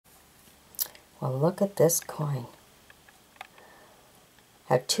Well, look at this coin.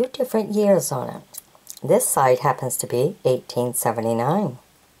 Had 2 different years on it. This side happens to be 1879.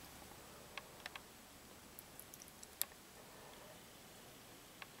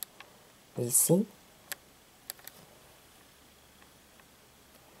 Recie.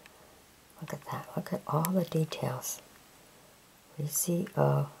 Look at that. Look at all the details. Recie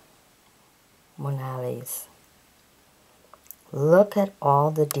of Francaise. Look at all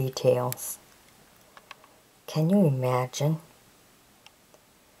the details. Can you imagine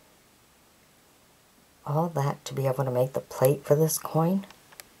all that to be able to make the plate for this coin?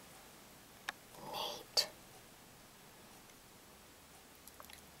 Neat.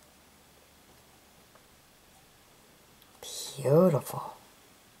 Beautiful.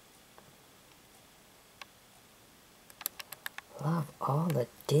 Love all the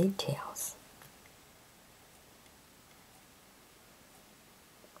details.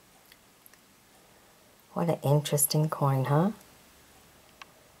 What an interesting coin, huh?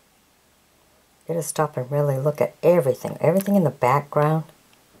 You gotta stop and really look at everything. Everything in the background.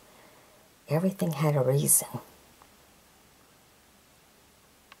 Everything had a reason.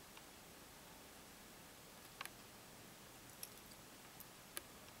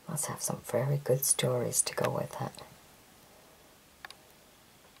 Must have some very good stories to go with it.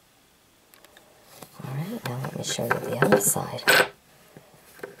 Alright, now let me show you the other side.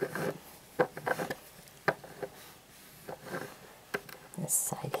 This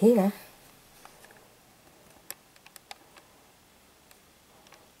side here.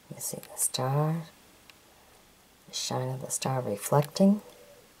 You see the star, the shine of the star reflecting.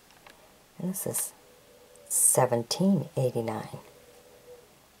 And this is 1789.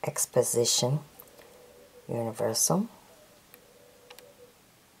 Exposition Universal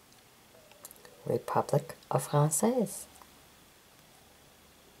Republique of Francaise.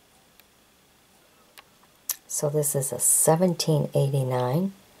 So this is a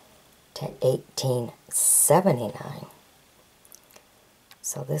 1789 to 1879.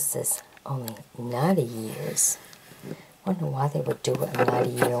 So this is only 90 years. Wonder why they would do a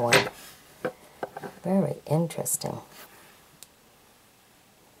 90-year one. Very interesting.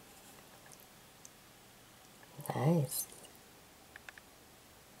 Nice.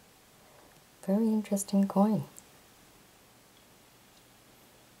 Very interesting coin.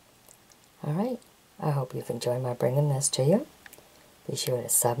 Alright, I hope you've enjoyed my bringing this to you. Be sure to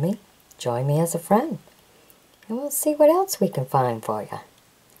sub me, join me as a friend, and we'll see what else we can find for you.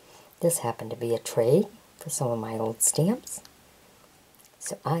 This happened to be a trade for some of my old stamps,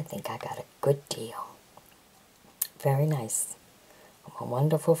 so I think I got a good deal. Very nice. From a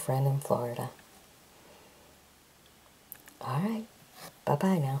wonderful friend in Florida. Alright,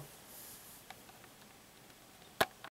 bye-bye now.